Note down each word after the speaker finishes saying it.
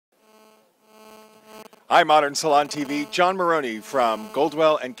Hi, Modern Salon TV. John Moroney from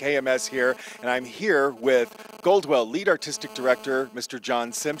Goldwell and KMS here, and I'm here with Goldwell Lead Artistic Director, Mr.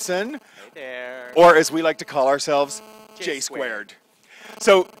 John Simpson. Hey there. Or as we like to call ourselves, J J-Squared.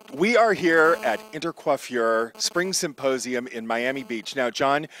 So we are here at Intercoiffure Spring Symposium in Miami Beach. Now,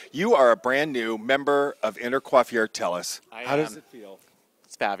 John, you are a brand new member of Intercoiffure. Tell us, how does it feel?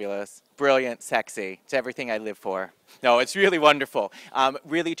 It's fabulous, brilliant, sexy. It's everything I live for. No, it's really wonderful.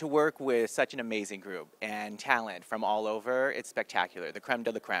 Really to work with such an amazing group and talent from all over, it's spectacular. The creme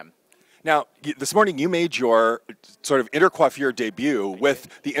de la creme. Now, this morning you made your sort of Intercoiffure debut with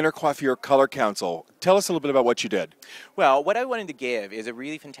the Intercoiffure Color Council. Tell us a little bit about what you did. Well, what I wanted to give is a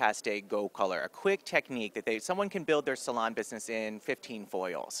really fantastic go color, a quick technique that someone can build their salon business in 15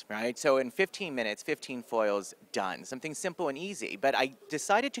 foils, right? So in 15 minutes, 15 foils done. Something simple and easy. But I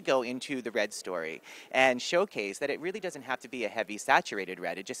decided to go into the red story and showcase that it really doesn't have to be a heavy saturated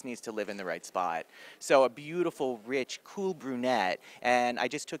red. It just needs to live in the right spot. So a beautiful, rich, cool brunette, and I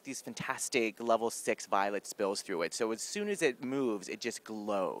just took these fantastic level 6 violet spills through it. So as soon as it moves, it just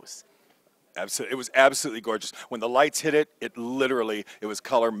glows. Absolutely. It was absolutely gorgeous. When the lights hit it, it was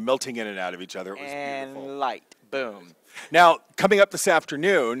color melting in and out of each other. It was beautiful. And light. Boom. Now, coming up this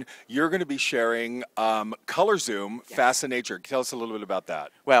afternoon, you're going to be sharing Color Zoom, Yes. Fascinature. Tell us a little bit about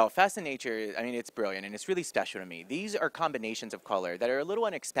that. Well, Fascinature, I mean, it's brilliant, and it's really special to me. These are combinations of color that are a little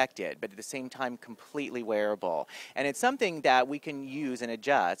unexpected, but at the same time completely wearable. And it's something that we can use and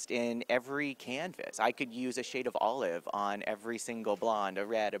adjust in every canvas. I could use a shade of olive on every single blonde, a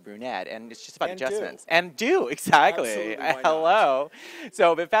red, a brunette, and it's just about adjustments. And do, exactly. Absolutely, why not? Hello.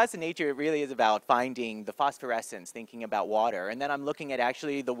 So, but Fascinature, it really is about finding the phosphorescence, thinking about water, and then I'm looking at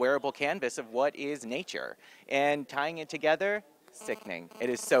actually the wearable canvas of what is nature and tying it together. Sickening.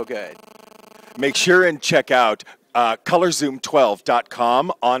 It is so good. Make sure and check out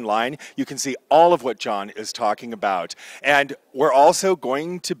colorzoom12.com online. You can see all of what John is talking about. And we're also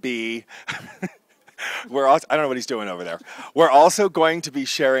going to be I don't know what he's doing over there. We're also going to be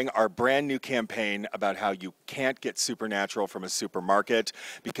sharing our brand new campaign about how you can't get supernatural from a supermarket,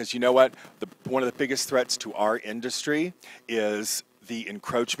 because you know what? One of the biggest threats to our industry is the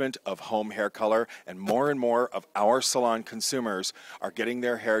encroachment of home hair color, and more of our salon consumers are getting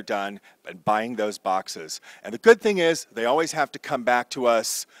their hair done and buying those boxes. And the good thing is they always have to come back to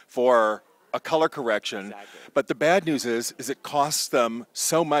us for a color correction. Exactly. But the bad news is it costs them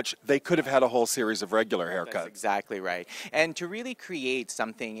so much, they could have had a whole series of regular haircuts. That's exactly right. And to really create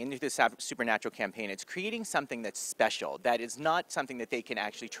something into this supernatural campaign, it's creating something that's special, that is not something that they can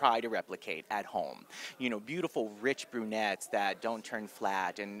actually try to replicate at home. You know, beautiful, rich brunettes that don't turn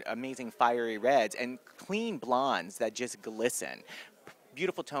flat, and amazing fiery reds, and clean blondes that just glisten.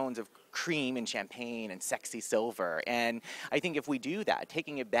 Beautiful tones of cream and champagne and sexy silver. And I think if we do that,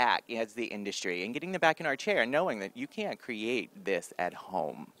 taking it back as the industry and getting them back in our chair, knowing that you can't create this at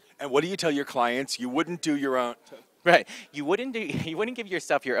home. And what do you tell your clients? You wouldn't do your own. Right. You wouldn't give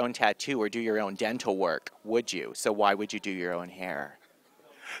yourself your own tattoo or do your own dental work, would you? So why would you do your own hair?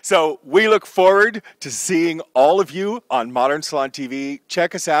 So we look forward to seeing all of you on Modern Salon TV.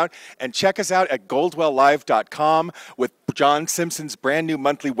 Check us out, and check us out at goldwelllive.com with John Simpson's brand new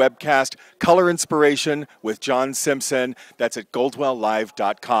monthly webcast, Color Inspiration with John Simpson. That's at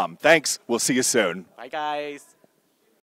goldwelllive.com. Thanks. We'll see you soon. Bye, guys.